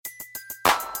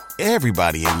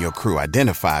Everybody in your crew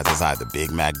identifies as either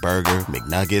Big Mac Burger,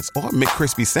 McNuggets, or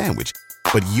McCrispy Sandwich.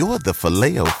 But you're the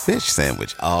Filet-O-Fish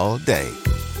Sandwich all day.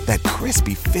 That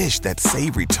crispy fish, that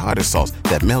savory tartar sauce,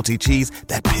 that melty cheese,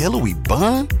 that pillowy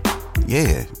bun.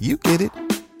 Yeah, you get it.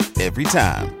 Every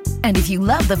time. And if you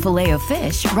love the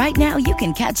Filet-O-Fish, right now you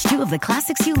can catch two of the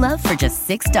classics you love for just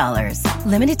 $6.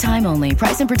 Limited time only.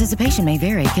 Price and participation may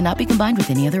vary. Cannot be combined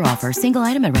with any other offer. Single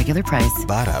item at regular price.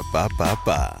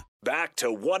 Ba-da-ba-ba-ba. Back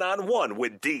to One-on-One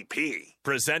with DP.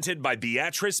 Presented by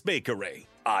Beatrice Bakery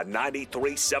on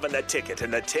 93.7 The Ticket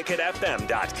and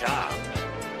theticketfm.com.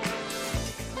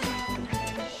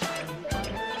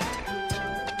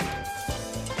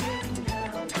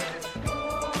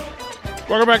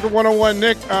 Welcome back to 101,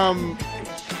 Nick.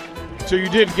 So you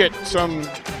did get some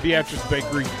Beatrice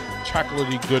Bakery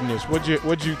chocolatey goodness. What'd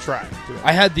you try today?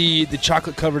 I had the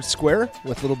chocolate covered square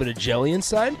with a little bit of jelly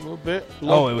inside. A little bit. It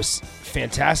was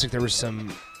fantastic. There was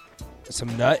some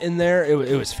nut in there.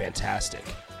 It was fantastic.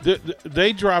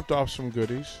 They dropped off some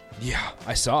goodies. Yeah,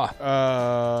 I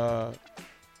saw.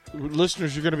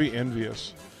 Listeners, you're going to be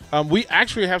envious. We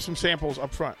actually have some samples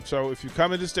up front. So if you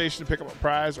come into the station to pick up a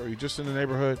prize or you're just in the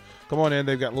neighborhood, come on in.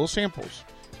 They've got little samples.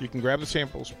 You can grab the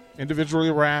samples, individually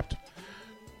wrapped.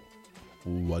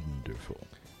 Wonderful.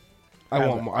 I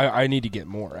want more. I need to get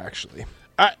more, actually.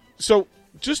 So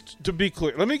just to be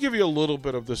clear, let me give you a little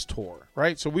bit of this tour,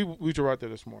 right? So we drove out there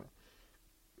this morning.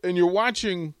 And you're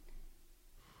walking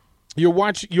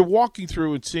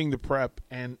through and seeing the prep,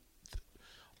 and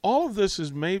all of this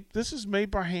is made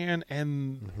by hand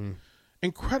and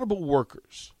incredible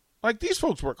workers. Like, these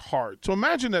folks work hard. So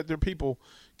imagine that there are people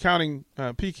counting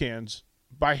pecans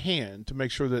by hand to make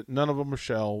sure that none of them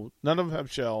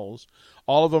have shells.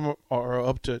 All of them are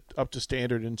up to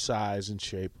standard in size and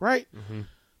shape, right? Mm-hmm.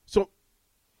 So,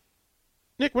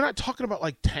 Nick, we're not talking about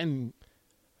like 10.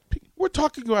 We're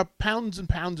talking about pounds and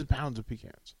pounds and pounds of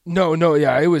pecans. No,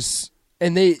 yeah, it was.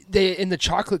 And they in the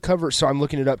chocolate covered. So I'm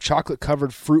looking it up. Chocolate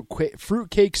covered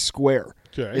fruitcake square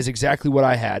is exactly what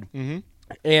I had. Mm-hmm.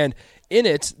 And in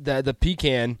it, the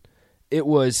pecan, it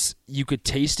was, you could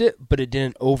taste it, but it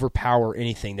didn't overpower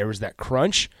anything. There was that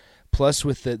crunch, plus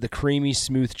with the creamy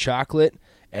smooth chocolate,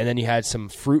 and then you had some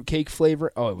fruitcake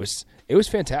flavor. Oh, it was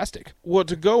fantastic. Well,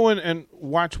 to go in and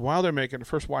watch while they're making it,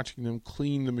 first watching them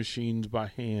clean the machines by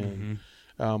hand. Mm-hmm.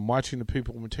 Watching the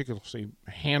people meticulously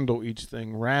handle each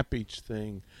thing, wrap each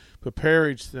thing, prepare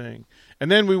each thing.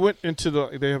 And then we went into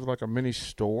they have like a mini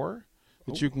store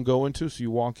that you can go into. So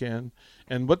you walk in,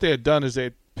 and what they had done is they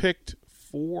had picked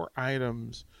 4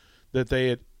 items that they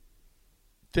had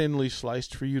thinly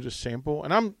sliced for you to sample.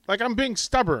 And I'm being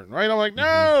stubborn, right? I'm like,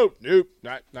 nope,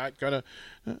 not gonna.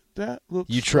 That looks.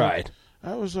 You tried.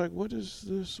 I was like, what is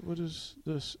this? What is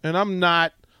this? And I'm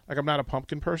not a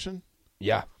pumpkin person.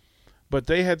 Yeah. But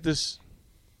they had this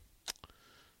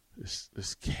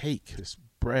cake, this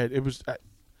bread. It was,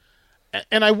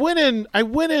 and I went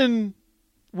in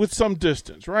with some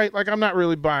distance, right? Like, I'm not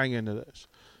really buying into this.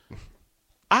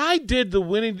 I did the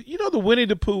Winnie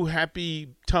the Pooh happy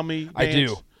tummy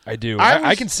dance. I do.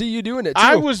 I can see you doing it too.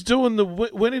 I was doing the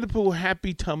Winnie the Pooh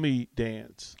happy tummy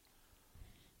dance.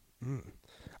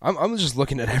 I'm just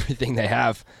looking at everything they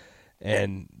have,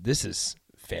 and this is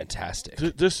fantastic.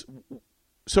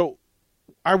 So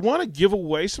I want to give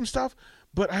away some stuff,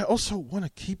 but I also want to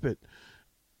keep it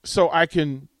so I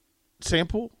can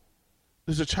sample.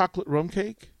 There's a chocolate rum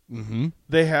cake. Mm-hmm.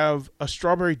 They have a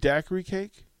strawberry daiquiri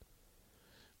cake.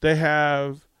 They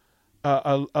have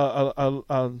what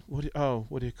do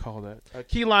you call that? A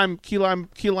key lime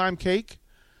cake.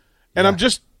 And I'm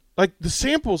just like, the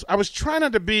samples. I was trying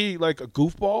not to be like a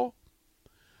goofball.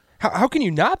 How can you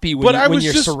not be when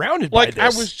you're surrounded by this? I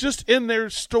was just in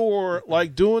their store,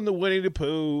 like, doing the Winnie the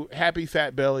Pooh happy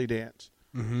fat belly dance.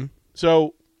 Mm-hmm.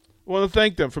 So I want to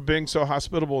thank them for being so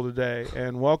hospitable today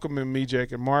and welcoming me,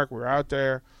 Jake, and Mark. We're out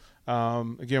there.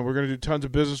 Again, we're going to do tons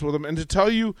of business with them. And to tell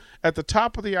you, at the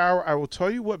top of the hour, I will tell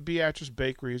you what Beatrice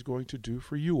Bakery is going to do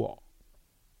for you all.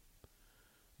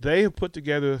 They have put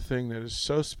together a thing that is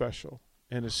so special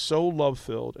and is so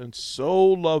love-filled and so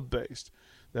love-based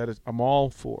that I'm all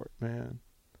for it, man.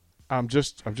 I'm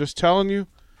just telling you,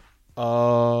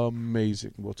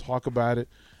 amazing. We'll talk about it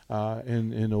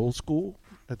in old school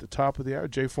at the top of the hour.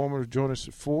 Jay Foreman will join us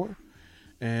at 4,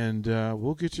 and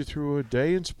we'll get you through a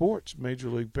day in sports. Major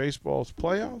League Baseball's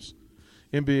playoffs,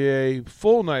 NBA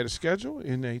full night of schedule,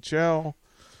 NHL,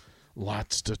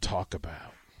 lots to talk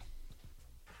about.